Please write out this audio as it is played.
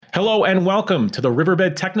Hello and welcome to the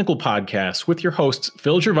Riverbed Technical Podcast with your hosts,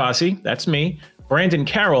 Phil Gervasi, that's me, Brandon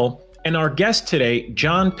Carroll, and our guest today,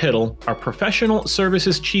 John Piddle, our Professional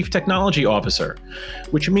Services Chief Technology Officer,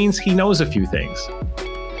 which means he knows a few things.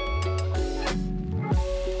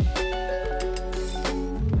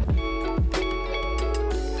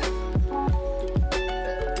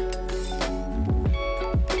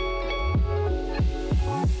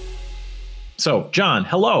 So, John,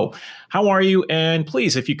 hello. How are you? And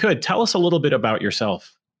please, if you could, tell us a little bit about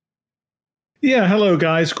yourself. Yeah, hello,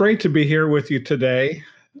 guys. Great to be here with you today.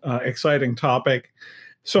 Exciting topic.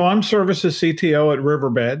 So I'm Services CTO at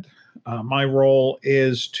Riverbed. My role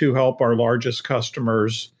is to help our largest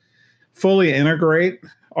customers fully integrate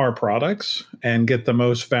our products and get the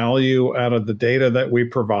most value out of the data that we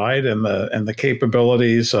provide and the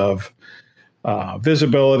capabilities of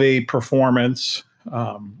visibility, performance,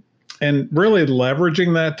 and really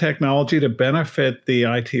leveraging that technology to benefit the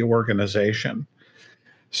IT organization.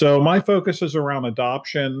 So my focus is around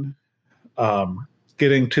adoption,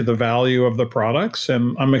 getting to the value of the products,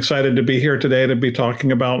 and I'm excited to be here today to be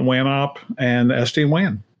talking about WANOP and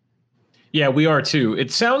SD-WAN. Yeah, we are too.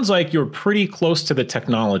 It sounds like you're pretty close to the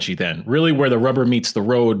technology then, really where the rubber meets the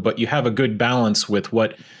road, but you have a good balance with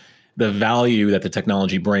what the value that the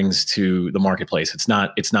technology brings to the marketplace. It's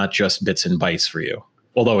not just bits and bytes for you.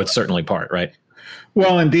 Although it's certainly part, right?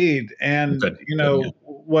 Well, indeed. And, Good.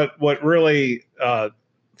 What really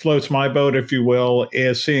floats my boat, if you will,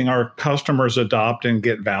 is seeing our customers adopt and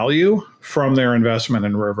get value from their investment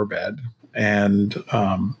in Riverbed. And,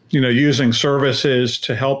 using services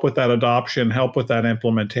to help with that adoption, help with that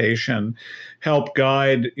implementation, help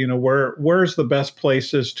guide, where's the best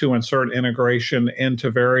places to insert integration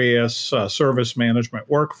into various service management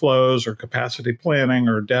workflows or capacity planning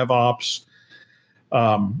or DevOps.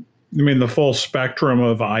 The full spectrum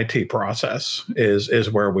of IT process is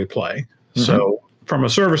where we play. Mm-hmm. So from a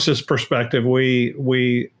services perspective,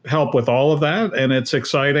 we help with all of that. And it's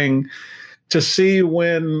exciting to see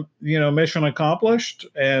when, mission accomplished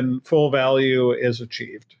and full value is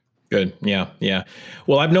achieved. Good. Yeah.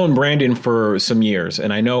 Well, I've known Brandon for some years,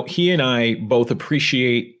 and I know he and I both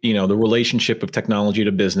appreciate, the relationship of technology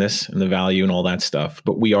to business and the value and all that stuff.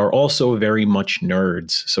 But we are also very much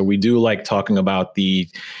nerds. So we do like talking about the,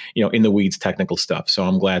 in the weeds technical stuff. So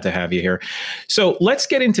I'm glad to have you here. So let's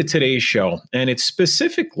get into today's show. And it's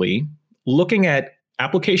specifically looking at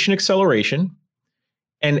application acceleration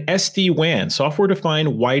and SD-WAN,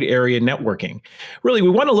 software-defined wide area networking. Really, we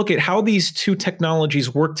want to look at how these two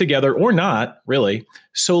technologies work together or not, really.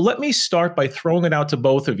 So let me start by throwing it out to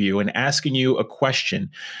both of you and asking you a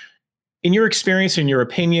question. In your experience, in your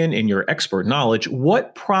opinion, in your expert knowledge,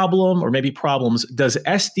 what problem or maybe problems does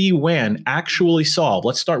SD-WAN actually solve?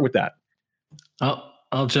 Let's start with that.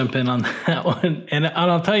 I'll jump in on that one. And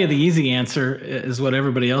I'll tell you the easy answer is what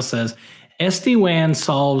everybody else says. SD-WAN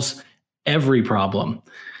solves every problem,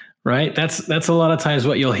 right? That's a lot of times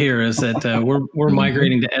what you'll hear is that we're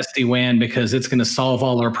migrating to SD-WAN because it's going to solve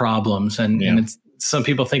all our problems. And it's, some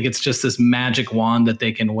people think it's just this magic wand that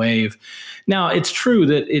they can wave. Now, it's true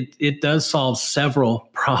that it does solve several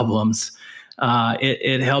problems.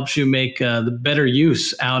 It helps you make the better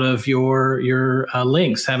use out of your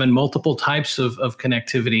links, having multiple types of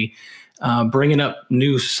connectivity, bringing up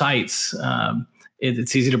new sites.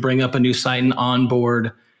 It's easy to bring up a new site and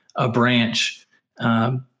onboard a branch.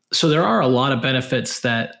 So there are a lot of benefits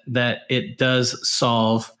that it does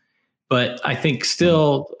solve. But I think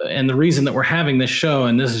still, and the reason that we're having this show,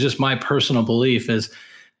 and this is just my personal belief, is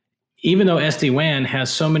even though SD-WAN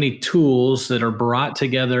has so many tools that are brought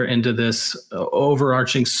together into this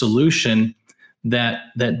overarching solution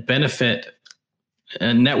that benefit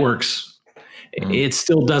networks, it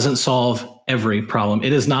still doesn't solve every problem.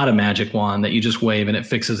 It is not a magic wand that you just wave and it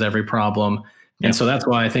fixes every problem. And so that's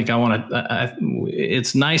why I think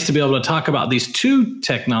it's nice to be able to talk about these two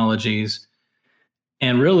technologies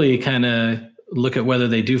and really kind of look at whether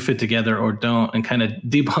they do fit together or don't, and kind of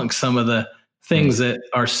debunk some of the things that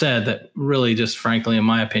are said that really just, frankly, in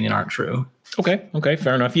my opinion, aren't true. Okay,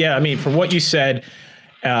 fair enough. Yeah, from what you said,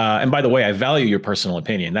 and by the way, I value your personal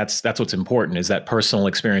opinion. That's what's important, is that personal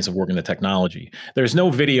experience of working the technology. There's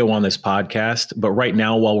no video on this podcast, but right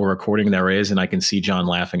now while we're recording, there is, and I can see John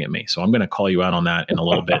laughing at me. So I'm going to call you out on that in a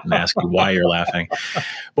little bit and ask you why you're laughing.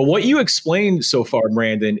 But what you explained so far,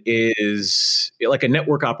 Brandon, is like a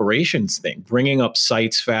network operations thing, bringing up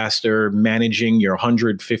sites faster, managing your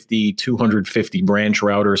 150, 250 branch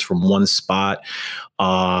routers from one spot,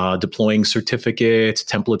 deploying certificates,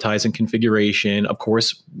 templatizing configuration, of course,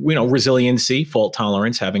 course, resiliency, fault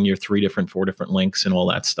tolerance, having your 4 different links and all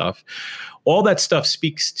that stuff. All that stuff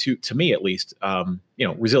speaks to me at least,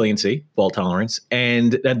 resiliency, fault tolerance,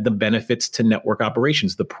 and the benefits to network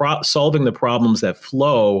operations, solving the problems that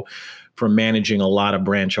flow from managing a lot of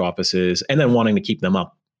branch offices and then wanting to keep them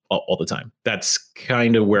up all the time. That's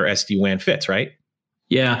kind of where SD-WAN fits, right?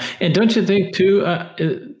 Yeah. And don't you think too,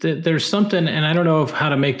 there's something, and I don't know how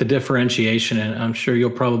to make the differentiation, and I'm sure you'll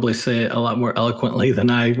probably say it a lot more eloquently than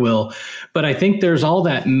I will, but I think there's all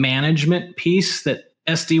that management piece that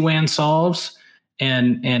SD-WAN solves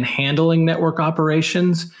and handling network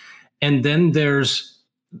operations. And then there's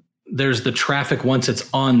the traffic once it's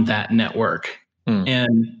on that network.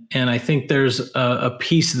 And I think there's a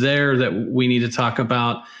piece there that we need to talk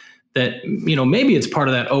about that, maybe it's part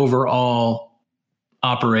of that overall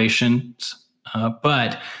operations,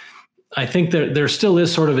 but I think there still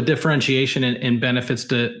is sort of a differentiation in benefits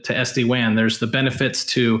to SD-WAN. There's the benefits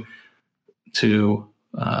to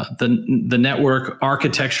the network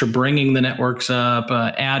architecture, bringing the networks up,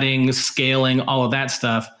 adding, scaling, all of that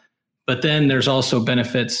stuff. But then there's also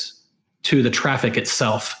benefits to the traffic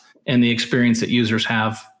itself and the experience that users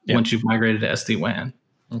have once you've migrated to SD-WAN.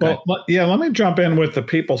 Okay. Well, yeah, let me jump in with the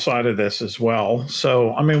people side of this as well.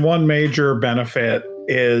 So, one major benefit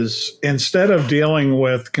is instead of dealing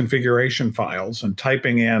with configuration files and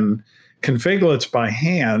typing in configlets by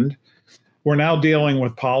hand, we're now dealing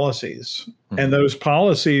with policies. Mm-hmm. And those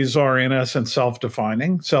policies are, in essence,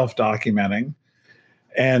 self-defining, self-documenting,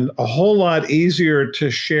 and a whole lot easier to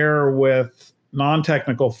share with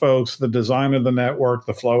non-technical folks the design of the network,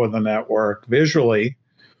 the flow of the network visually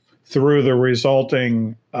through the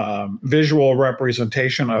resulting visual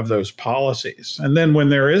representation of those policies. And then when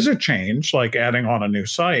there is a change, like adding on a new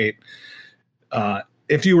site,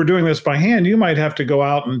 if you were doing this by hand, you might have to go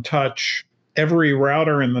out and touch every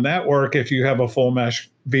router in the network if you have a full mesh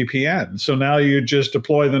VPN. So now you just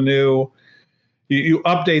deploy the new, you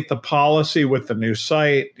update the policy with the new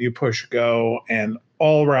site, you push go, and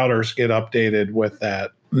all routers get updated with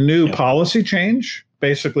that new policy change,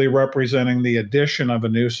 basically representing the addition of a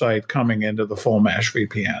new site coming into the full mesh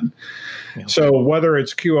VPN. Yeah. So whether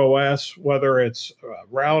it's QoS, whether it's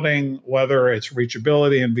routing, whether it's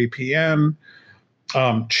reachability and VPN,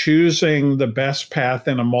 choosing the best path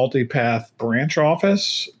in a multi-path branch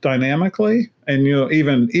office dynamically, and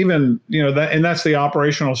and that's the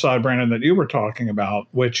operational side, Brandon, that you were talking about,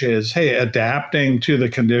 which is adapting to the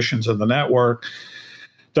conditions of the network,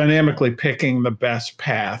 dynamically picking the best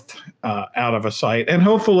path out of a site, and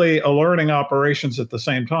hopefully alerting operations at the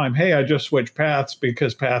same time. Hey, I just switched paths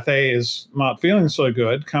because path A is not feeling so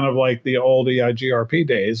good, kind of like the old EIGRP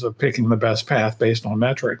days of picking the best path based on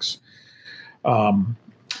metrics.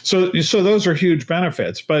 So those are huge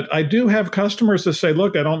benefits. But I do have customers that say,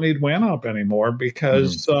 look, I don't need WAN-op anymore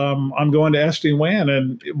because I'm going to SD-WAN.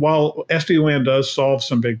 And while SD-WAN does solve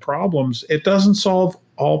some big problems, it doesn't solve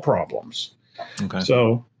all problems. Okay.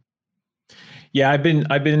 So, yeah, I've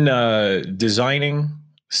been designing,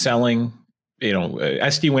 selling,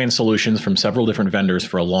 SD-WAN solutions from several different vendors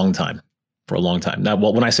for a long time. Now,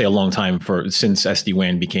 when I say a long time, since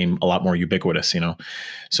SD-WAN became a lot more ubiquitous,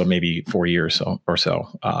 so maybe 4 years or so.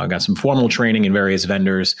 I got some formal training in various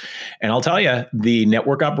vendors, and I'll tell you, the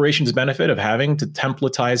network operations benefit of having to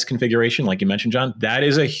templatize configuration, like you mentioned, John, that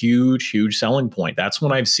is a huge, huge selling point. That's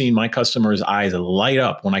when I've seen my customers' eyes light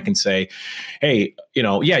up when I can say, hey,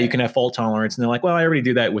 you can have fault tolerance, and they're like, well, I already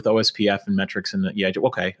do that with OSPF and metrics, and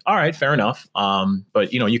okay, all right, fair enough.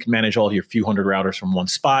 But you can manage all of your few hundred routers from one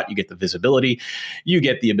spot. You get the visibility. You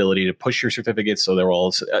get the ability to push your certificates, so they're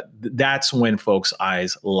all. That's when folks'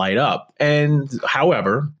 eyes light up. And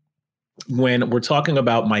however, when we're talking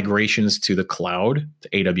about migrations to the cloud, to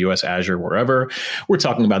AWS, Azure, wherever, we're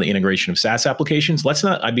talking about the integration of SaaS applications.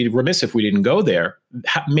 I'd be remiss if we didn't go there.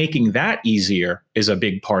 Making that easier is a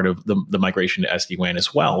big part of the migration to SD-WAN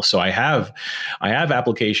as well. So I have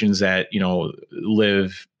applications that,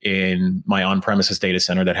 live in my on-premises data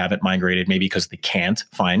center that haven't migrated, maybe because they can't.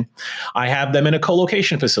 Fine. I have them in a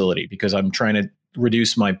co-location facility because I'm trying to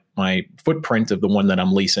reduce my footprint of the one that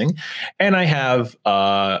I'm leasing. And I have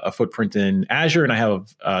a footprint in Azure, and I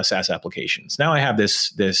have SaaS applications. Now I have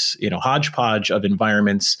this hodgepodge of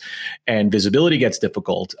environments, and visibility gets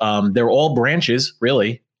difficult. They're all branches,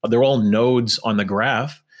 really. They're all nodes on the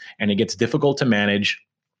graph, and it gets difficult to manage.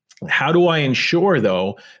 How do I ensure,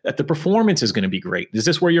 though, that the performance is going to be great? Is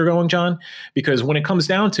this where you're going, John? Because when it comes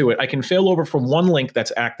down to it, I can fail over from one link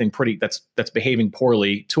that's acting that's behaving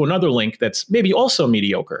poorly to another link that's maybe also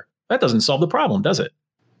mediocre. That doesn't solve the problem, does it?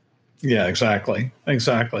 Yeah, exactly.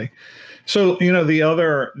 Exactly. So, the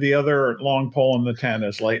other long pole in the tent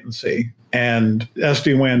is latency, and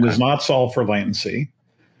SD-WAN does not solve for latency.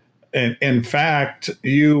 In fact,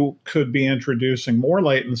 you could be introducing more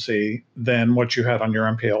latency than what you had on your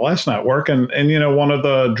MPLS network. And one of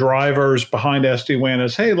the drivers behind SD-WAN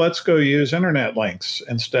is, hey, let's go use internet links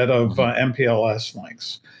instead of MPLS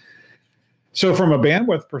links. So from a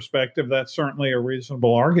bandwidth perspective, that's certainly a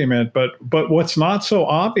reasonable argument. But what's not so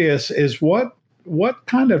obvious is what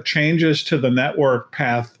kind of changes to the network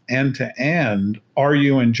path end to end are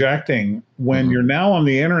you injecting when you're now on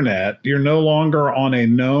the internet? You're no longer on a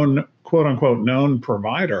known, quote unquote, known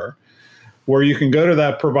provider where you can go to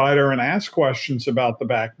that provider and ask questions about the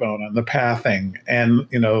backbone and the pathing and,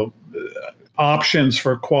 options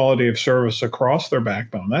for quality of service across their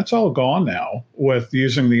backbone. That's all gone now with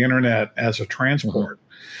using the internet as a transport.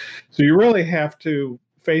 So you really have to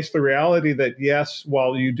face the reality that, yes,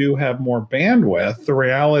 while you do have more bandwidth, the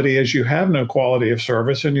reality is you have no quality of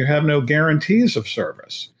service and you have no guarantees of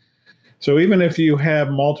service. So even if you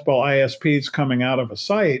have multiple ISPs coming out of a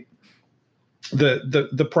site,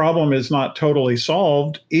 the problem is not totally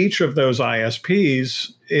solved. Each of those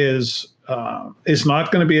ISPs is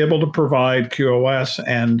not going to be able to provide QoS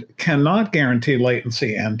and cannot guarantee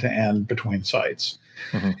latency end to end between sites.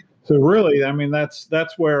 So really, I mean, that's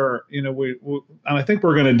where, we and I think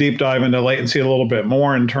we're going to deep dive into latency a little bit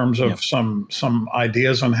more in terms of some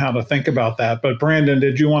ideas on how to think about that. But Brandon,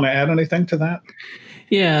 did you want to add anything to that?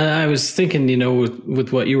 Yeah, I was thinking,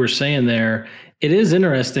 with what you were saying there, it is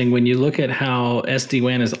interesting when you look at how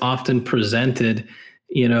SD-WAN is often presented.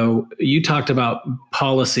 You talked about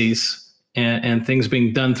policies and things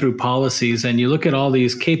being done through policies, and you look at all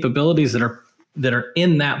these capabilities that are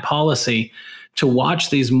in that policy to watch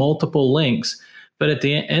these multiple links. But at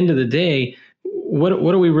the end of the day, what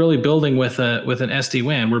are we really building with an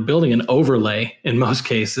SD-WAN? We're building an overlay in most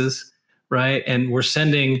cases, right? And we're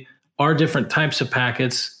sending our different types of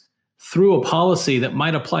packets through a policy that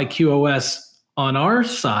might apply QoS on our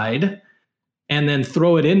side and then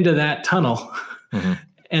throw it into that tunnel.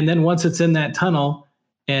 And then once it's in that tunnel,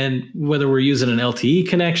 and whether we're using an LTE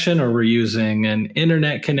connection or we're using an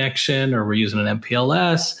internet connection or we're using an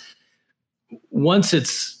MPLS, once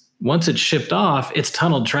it's shipped off, it's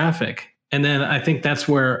tunneled traffic. And then I think that's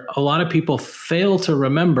where a lot of people fail to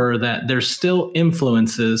remember that there's still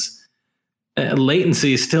influences,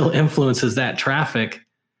 latency still influences that traffic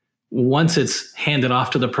once it's handed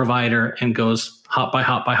off to the provider and goes hop by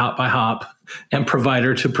hop by hop by hop and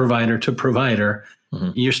provider to provider to provider.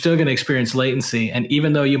 You're still going to experience latency. And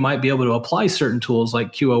even though you might be able to apply certain tools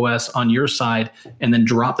like QoS on your side and then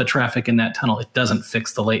drop the traffic in that tunnel, it doesn't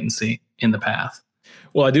fix the latency in the path.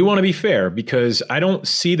 Well, I do want to be fair because I don't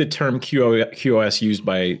see the term QoS used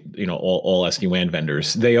by all SD-WAN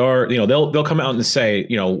vendors. They are they'll come out and say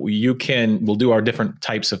we'll do our different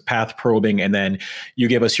types of path probing, and then you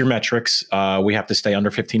give us your metrics. We have to stay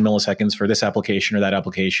under 15 milliseconds for this application or that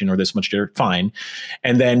application or this much data. Fine,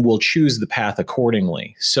 and then we'll choose the path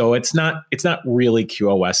accordingly. So it's not really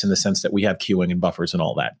QoS in the sense that we have queuing and buffers and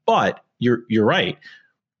all that. But you're right.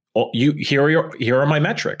 Here are my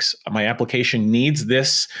metrics. My application needs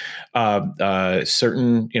this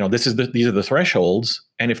certain, these are the thresholds.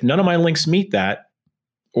 And if none of my links meet that,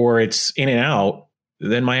 or it's in and out,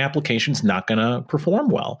 then my application's not going to perform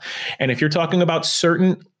well. And if you're talking about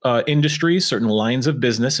certain industries, certain lines of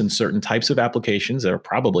business, and certain types of applications that are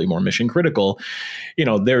probably more mission critical,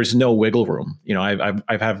 there's no wiggle room.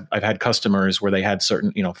 I've had customers where they had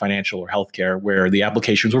certain, financial or healthcare where the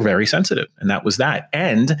applications were very sensitive, and that was that,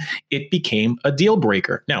 and it became a deal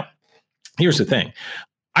breaker. Now, here's the thing.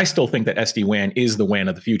 I still think that SD-WAN is the WAN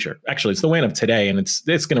of the future. Actually, it's the WAN of today, and it's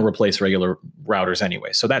going to replace regular routers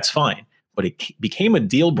anyway, so that's fine. But it became a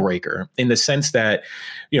deal breaker in the sense that,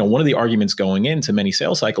 one of the arguments going into many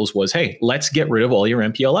sales cycles was, hey, let's get rid of all your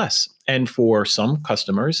MPLS. And for some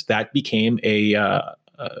customers, that became that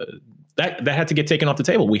had to get taken off the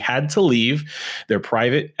table. We had to leave their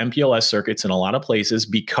private MPLS circuits in a lot of places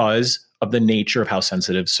because of the nature of how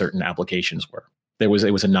sensitive certain applications were. It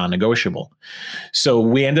was a non-negotiable. So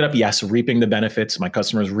we ended up, reaping the benefits. My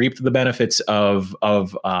customers reaped the benefits of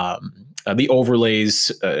the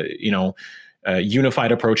overlays,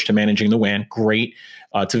 unified approach to managing the WAN, great,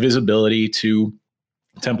 to visibility, to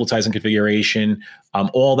templatize and configuration,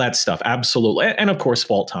 all that stuff, absolutely, and of course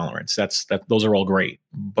fault tolerance. Those are all great,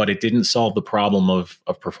 but it didn't solve the problem of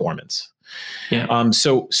performance. Yeah.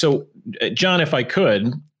 So John, if I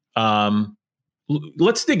could.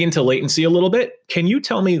 Let's dig into latency a little bit. Can you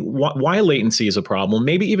tell me why latency is a problem?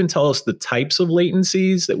 Maybe even tell us the types of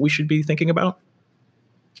latencies that we should be thinking about.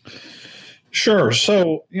 Sure.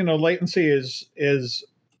 So, latency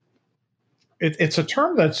it's a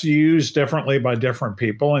term that's used differently by different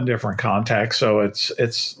people in different contexts. So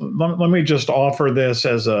let me just offer this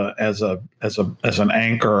as an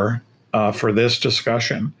anchor for this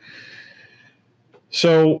discussion.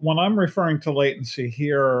 So when I'm referring to latency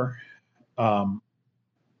here, I'm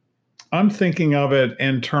thinking of it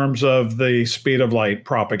in terms of the speed of light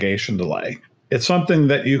propagation delay. It's something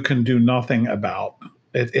that you can do nothing about.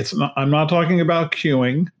 It's not, I'm not talking about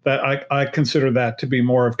queuing. That I consider that to be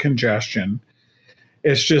more of congestion.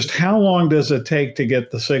 It's just how long does it take to get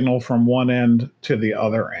the signal from one end to the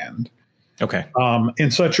other end? Okay. In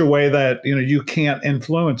such a way that you can't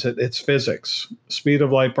influence it. It's physics, speed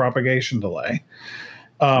of light propagation delay,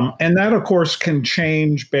 and that of course can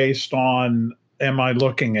change based on, am I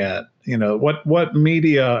looking at what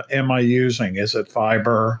media am I using? Is it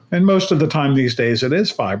fiber? And most of the time these days it is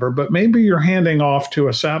fiber, but maybe you're handing off to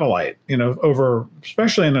a satellite, over,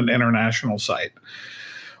 especially in an international site,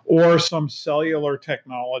 or some cellular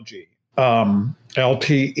technology,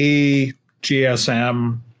 LTE,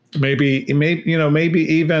 GSM, maybe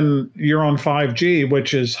even you're on 5G,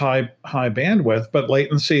 which is high bandwidth, but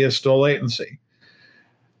latency is still latency.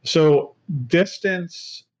 So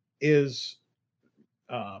distance is,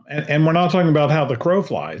 and we're not talking about how the crow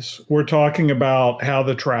flies. We're talking about how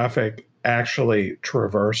the traffic actually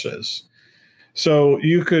traverses. So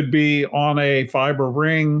you could be on a fiber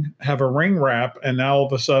ring, have a ring wrap, and now all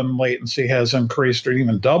of a sudden latency has increased or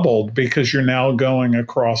even doubled because you're now going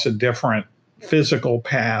across a different physical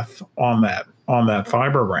path on that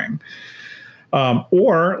fiber ring.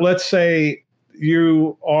 Or let's say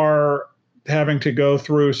you are having to go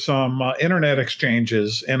through some internet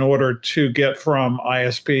exchanges in order to get from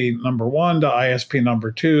ISP number 1 to ISP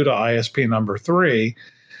number 2 to ISP number 3.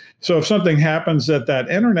 So if something happens at that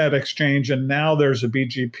internet exchange and now there's a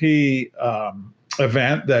BGP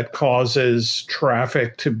event that causes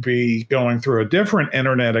traffic to be going through a different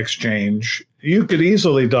internet exchange, you could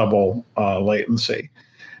easily double latency.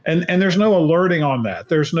 And there's no alerting on that.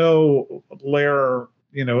 There's no layer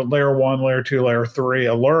 1, layer 2, layer 3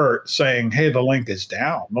 alert saying, hey, the link is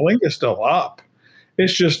down. The link is still up.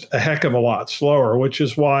 It's just a heck of a lot slower, which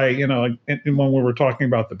is why, when we were talking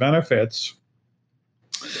about the benefits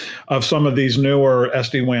of some of these newer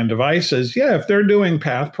SD-WAN devices, if they're doing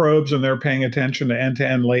path probes and they're paying attention to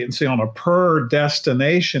end-to-end latency on a per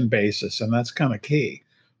destination basis, and that's kind of key,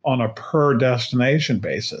 on a per destination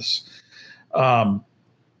basis,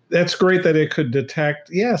 that's great that it could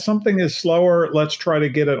detect, something is slower. Let's try to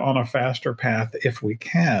get it on a faster path if we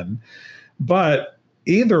can. But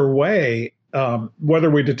either way,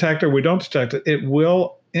 whether we detect it or we don't detect it, it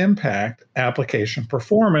will impact application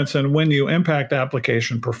performance. And when you impact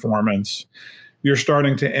application performance, you're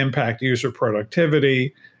starting to impact user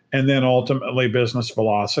productivity and then ultimately business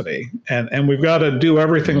velocity. And we've got to do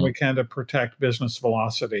everything we can to protect business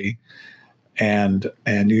velocity and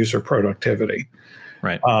user productivity.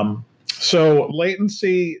 Right. So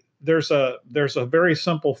latency, there's a very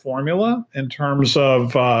simple formula in terms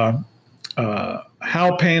of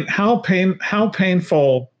how painful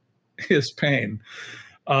is pain.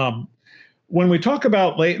 When we talk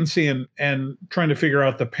about latency and trying to figure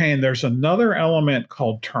out the pain, there's another element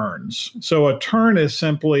called turns. So a turn is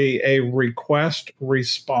simply a request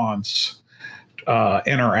response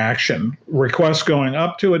interaction. Request going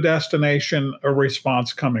up to a destination, a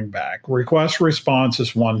response coming back. Request response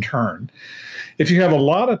is one turn. If you have a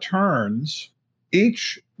lot of turns,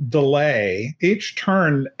 each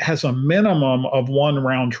turn has a minimum of one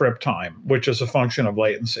round trip time, which is a function of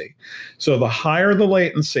latency. So the higher the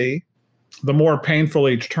latency, the more painful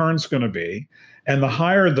each turn is going to be. And the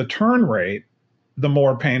higher the turn rate, the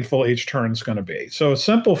more painful each turn is going to be. So a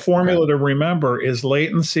simple formula to remember is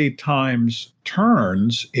latency times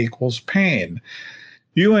turns equals pain.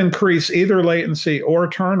 You increase either latency or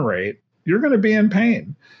turn rate, you're going to be in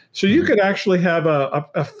pain. So you could actually have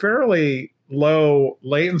a fairly low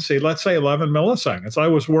latency, let's say 11 milliseconds. I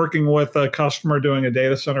was working with a customer doing a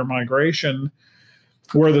data center migration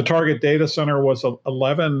where the target data center was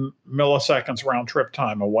 11 milliseconds round trip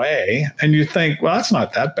time away. And you think, well, that's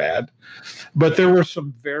not that bad. But there were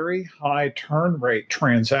some very high turn rate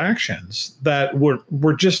transactions that were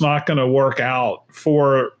just not going to work out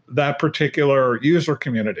for that particular user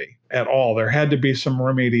community at all. There had to be some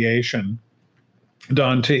remediation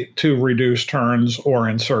done to reduce turns or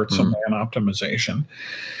insert some man optimization.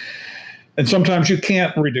 And sometimes you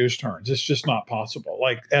can't reduce turns. It's just not possible.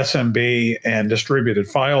 Like SMB and distributed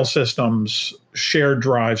file systems, shared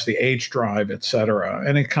drives, the H drive, et cetera,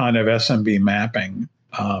 any kind of SMB mapping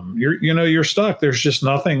you're stuck. There's just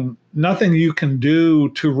nothing you can do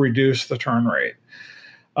to reduce the turn rate.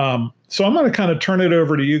 So I'm going to kind of turn it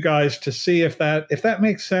over to you guys to see if that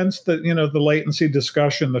makes sense, that, the latency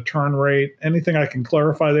discussion, the turn rate, anything I can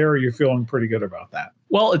clarify there, or are you feeling pretty good about that?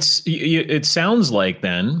 Well, it sounds like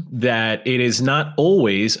then that it is not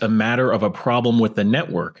always a matter of a problem with the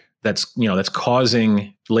network that's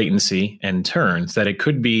causing latency and turns, that it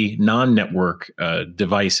could be non-network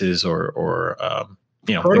devices or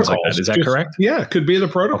things like that. Is that correct? Yeah, it could be the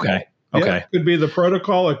protocol. Okay. Yeah, it could be the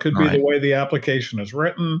protocol. It could be the way the application is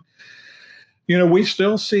written. We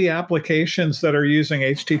still see applications that are using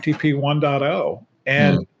HTTP 1.0,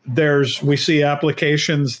 and we see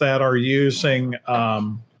applications that are using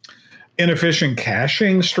inefficient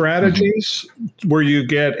caching strategies where you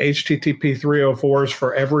get HTTP 304s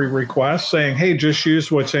for every request saying, hey, just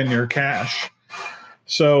use what's in your cache.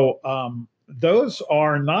 So those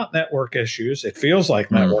are not network issues. It feels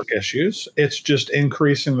like network issues. It's just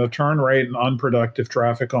increasing the turn rate and unproductive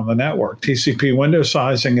traffic on the network. TCP window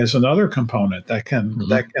sizing is another component that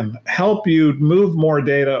can help you move more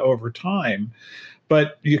data over time.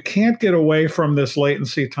 But you can't get away from this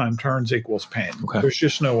latency time turns equals pain. Okay. There's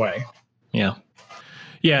just no way. Yeah.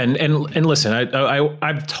 Yeah. And listen,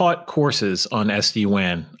 I've taught courses on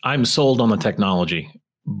SD-WAN. I'm sold on the technology,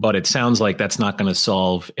 but it sounds like that's not going to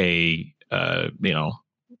solve your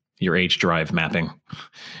H drive mapping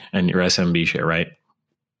and your SMB share, right?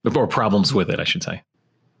 Or problems with it, I should say.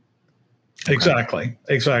 Exactly.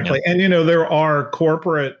 Yeah. And, there are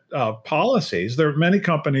corporate policies. There are many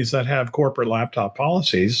companies that have corporate laptop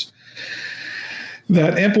policies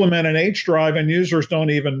that implement an H drive, and users don't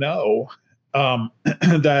even know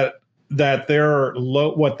that their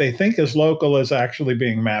what they think is local is actually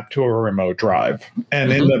being mapped to a remote drive.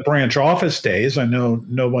 And in the branch office days, I know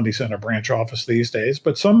nobody's in a branch office these days,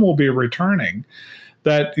 but some will be returning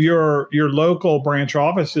that your local branch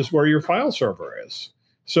office is where your file server is.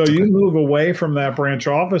 So you move away from that branch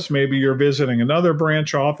office, maybe you're visiting another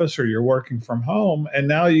branch office or you're working from home, and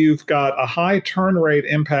now you've got a high turn rate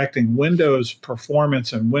impacting Windows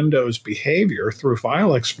performance and Windows behavior through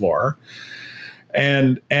File Explorer.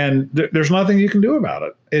 And there's nothing you can do about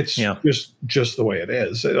it. It's just the way it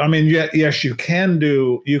is. I mean, yes, you can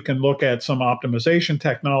look at some optimization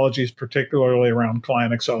technologies, particularly around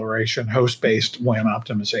client acceleration, host-based WAN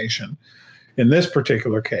optimization in this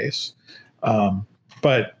particular case.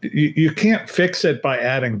 But you can't fix it by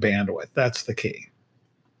adding bandwidth. That's the key.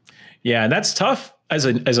 Yeah, and that's tough as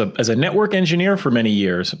a network engineer for many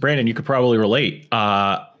years. Brandon, you could probably relate.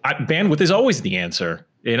 Bandwidth is always the answer.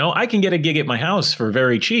 I can get a gig at my house for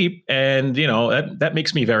very cheap, and that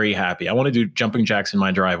makes me very happy. I want to do jumping jacks in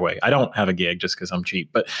my driveway. I don't have a gig just because I'm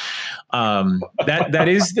cheap, but that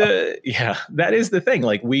is the thing.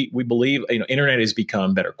 Like we believe, internet has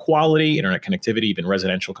become better quality. Internet connectivity, even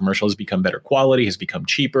residential, commercial, has become better quality, has become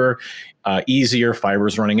cheaper, easier.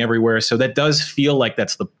 Fiber's running everywhere, so that does feel like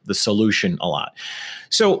that's the solution a lot.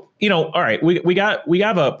 So, all right, we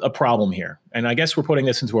have a problem here, and I guess we're putting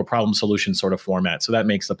this into a problem solution sort of format. So that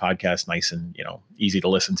makes the podcast nice and, easy to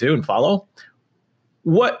listen to and follow.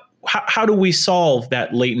 How do we solve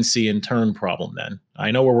that latency and turn problem then?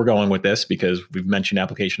 I know where we're going with this because we've mentioned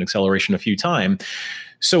application acceleration a few times.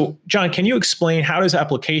 So, John, can you explain how does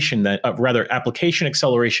application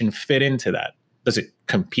acceleration fit into that? Does it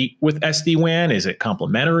compete with SD-WAN? Is it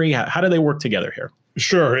complementary? How do they work together here?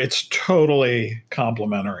 Sure, it's totally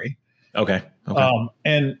complementary. Okay.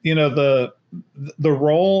 And the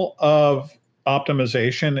role of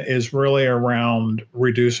optimization is really around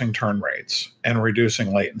reducing turn rates and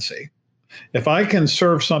reducing latency. If I can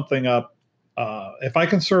serve something up, if I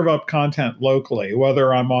can serve up content locally,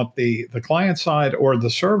 whether I'm on the client side or the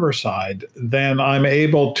server side, then I'm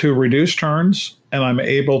able to reduce turns and I'm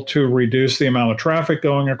able to reduce the amount of traffic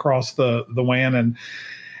going across the WAN.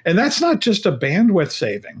 And that's not just a bandwidth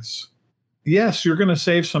savings. Yes, you're going to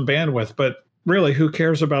save some bandwidth, but really, who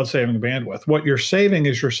cares about saving bandwidth? What you're saving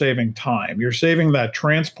is you're saving time. You're saving that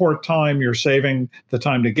transport time. You're saving the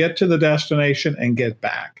time to get to the destination and get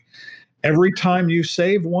back. Every time you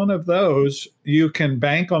save one of those, you can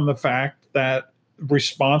bank on the fact that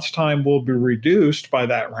response time will be reduced by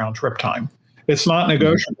that round trip time. It's not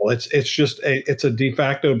negotiable. It's just it's a de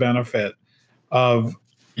facto benefit of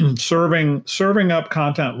serving up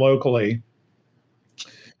content locally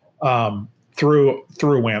through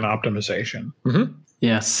WAN optimization. Mm-hmm.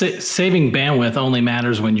 Yeah, saving bandwidth only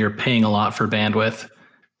matters when you're paying a lot for bandwidth,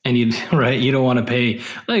 and you don't want to pay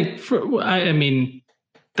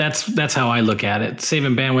that's how I look at it.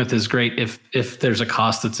 Saving bandwidth is great if there's a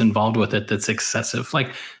cost that's involved with it that's excessive.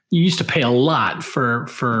 Like you used to pay a lot for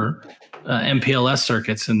MPLS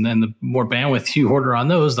circuits, and then the more bandwidth you order on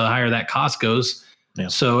those, the higher that cost goes. Yeah.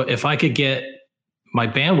 So if I could get my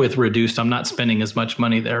bandwidth reduced, I'm not spending as much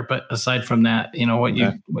money there. But aside from that, what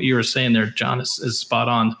you were saying there, John, is spot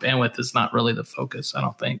on. The bandwidth is not really the focus, I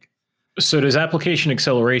don't think. So does application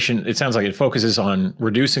acceleration, it sounds like it focuses on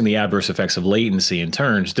reducing the adverse effects of latency in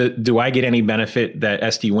turns. Do I get any benefit that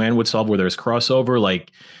SD-WAN would solve where there's crossover,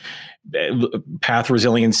 like path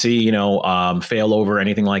resiliency, failover,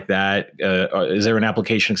 anything like that? Is there an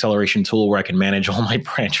application acceleration tool where I can manage all my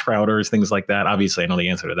branch routers, things like that? Obviously, I know the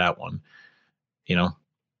answer to that one.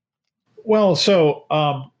 Well, so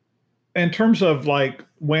in terms of like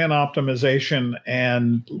WAN optimization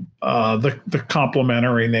and the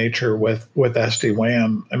complementary nature with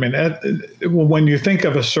SD-WAN, I mean, when you think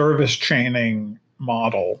of a service chaining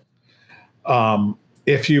model,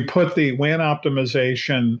 if you put the WAN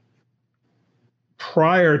optimization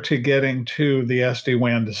prior to getting to the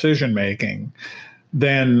SD-WAN decision making,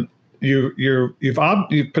 then you've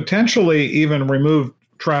potentially even removed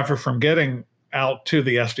traffic from getting out to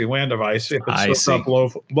the SD-WAN device if it's hooked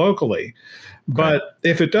up locally. But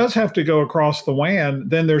if it does have to go across the WAN,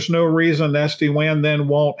 then there's no reason SD-WAN then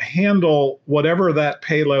won't handle whatever that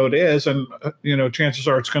payload is. And, chances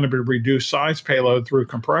are it's going to be reduced size payload through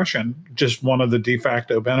compression, just one of the de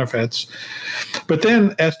facto benefits. But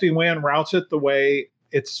then SD-WAN routes it the way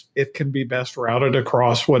it can be best routed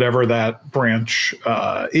across whatever that branch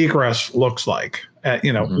egress looks like.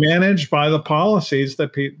 Managed by the policies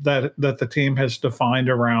that the team has defined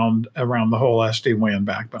around the whole SD-WAN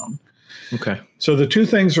backbone. Okay. So the two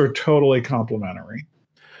things are totally complementary.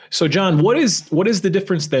 So John, what is the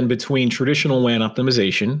difference then between traditional WAN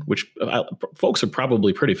optimization, which folks are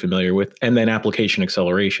probably pretty familiar with, and then application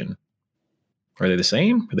acceleration? Are they the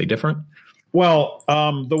same? Are they different? Well,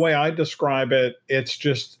 the way I describe it, it's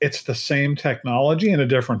the same technology in a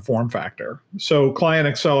different form factor. So client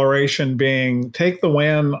acceleration being take the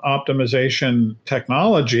WAN optimization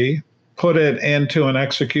technology, put it into an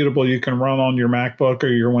executable you can run on your MacBook or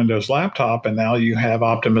your Windows laptop, and now you have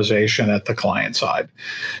optimization at the client side.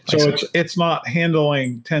 So it's not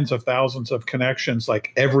handling tens of thousands of connections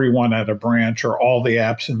like everyone at a branch or all the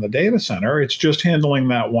apps in the data center. It's just handling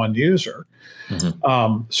that one user.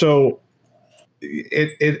 Mm-hmm. So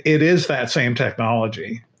it is that same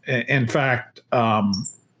technology. In fact,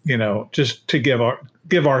 just to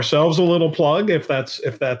give ourselves a little plug, if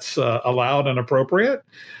that's allowed and appropriate,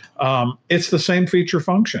 it's the same feature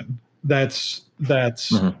function that's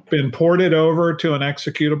mm-hmm. been ported over to an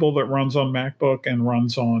executable that runs on MacBook and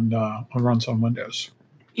runs on Windows.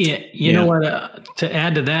 Yeah, you know what? To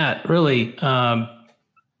add to that, really, and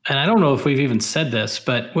I don't know if we've even said this,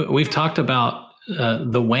 but we've talked about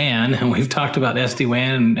the WAN, and we've talked about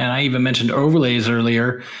SD-WAN, and I even mentioned overlays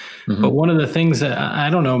earlier. Mm-hmm. But one of the things that I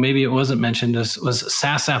don't know, maybe it wasn't mentioned, was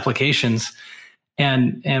SaaS applications.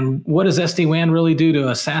 And what does SD-WAN really do to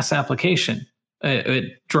a SaaS application?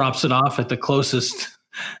 It drops it off at the closest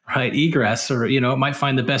egress, or it might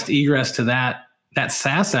find the best egress to that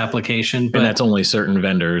SaaS application. But and that's only certain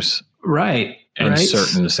vendors, right? And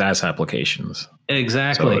certain SaaS applications.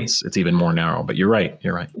 Exactly. So it's even more narrow, but you're right.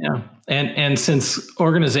 Yeah. And since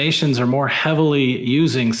organizations are more heavily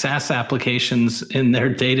using SaaS applications in their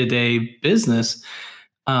day-to-day business,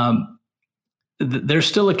 there's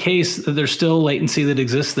still a case that there's still latency that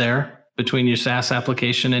exists there between your SaaS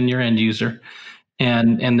application and your end user.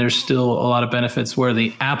 And there's still a lot of benefits where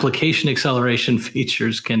the application acceleration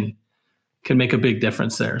features can make a big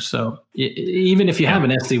difference there. So even if you have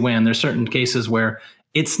an SD-WAN, there's certain cases where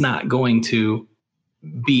it's not going to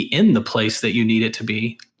be in the place that you need it to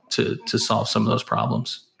be to solve some of those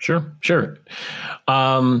problems. Sure. Just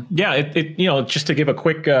to give a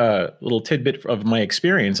quick little tidbit of my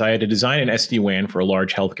experience, I had to design an SD-WAN for a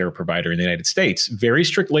large healthcare provider in the United States. Very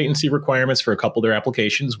strict latency requirements for a couple of their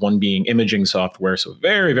applications, one being imaging software, so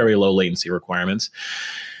very, very low latency requirements.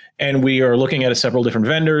 And we are looking at several different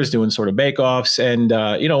vendors, doing sort of bake-offs. And,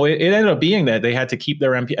 it ended up being that they had to keep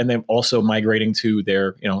their MP and then also migrating to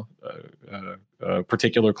their,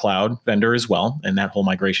 particular cloud vendor as well. And that whole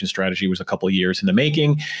migration strategy was a couple of years in the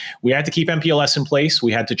making. We had to keep MPLS in place.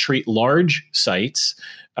 We had to treat large sites,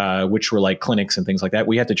 which were like clinics and things like that.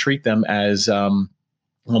 We had to treat them as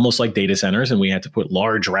almost like data centers, and we had to put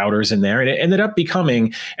large routers in there. And it ended up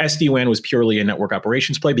becoming SD-WAN was purely a network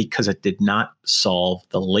operations play because it did not solve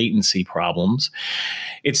the latency problems.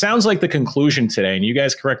 It sounds like the conclusion today, and you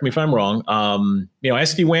guys correct me if I'm wrong,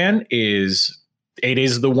 SD-WAN is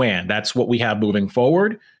the WAN. That's what we have moving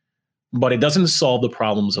forward. but it doesn't solve the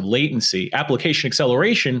problems of latency. Application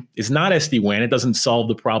acceleration is not SD-WAN. It doesn't solve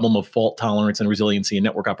the problem of fault tolerance and resiliency in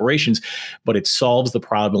network operations, but it solves the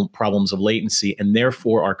problems of latency and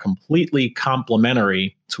therefore are completely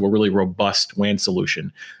complementary to a really robust WAN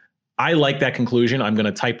solution. I like that conclusion. I'm going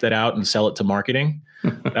to type that out and sell it to marketing.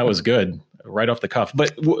 That was good, right off the cuff.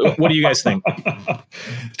 But what do you guys think?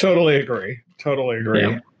 Totally agree.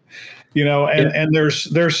 Yeah. You know, and there's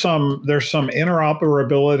some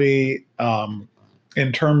interoperability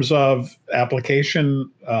in terms of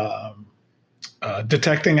application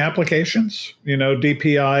detecting applications. You know,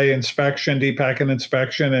 DPI inspection, DPACK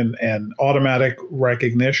inspection, and automatic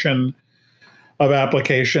recognition of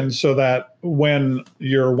applications, so that when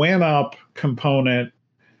your WAN-op component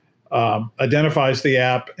identifies the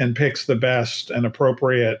app and picks the best and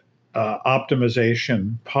appropriate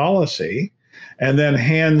optimization policy, and then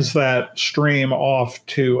hands that stream off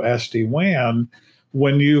to SD-WAN,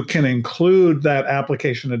 when you can include that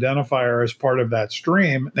application identifier as part of that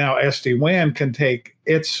stream, now SD-WAN can take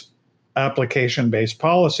its application-based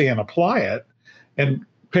policy and apply it and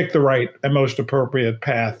pick the right and most appropriate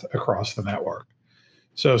path across the network.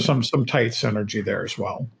 So some tight synergy there as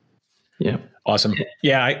well. Yeah. Awesome.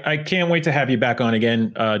 Yeah, I can't wait to have you back on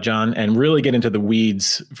again, John, and really get into the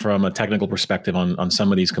weeds from a technical perspective on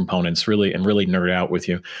some of these components, really nerd out with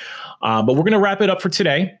you. But we're going to wrap it up for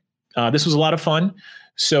today. This was a lot of fun.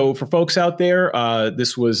 So for folks out there,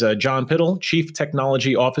 this was John Pittle, Chief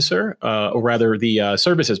Technology Officer, or rather the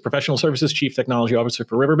Professional Services Chief Technology Officer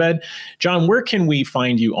for Riverbed. John, where can we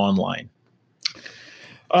find you online?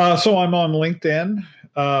 So I'm on LinkedIn,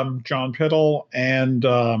 John Pittle, and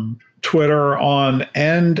Twitter on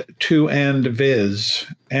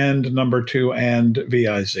end2endviz, end number 2 and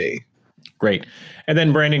VIZ. Great. And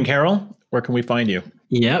then Brandon Carroll, where can we find you?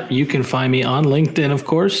 Yep, you can find me on LinkedIn, of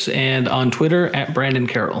course, and on Twitter at Brandon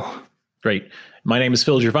Carroll. Great. My name is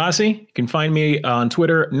Phil Gervasi. You can find me on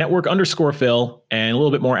Twitter, network_Phil, and a little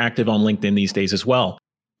bit more active on LinkedIn these days as well.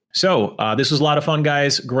 So this was a lot of fun,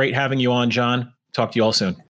 guys. Great having you on, John. Talk to you all soon.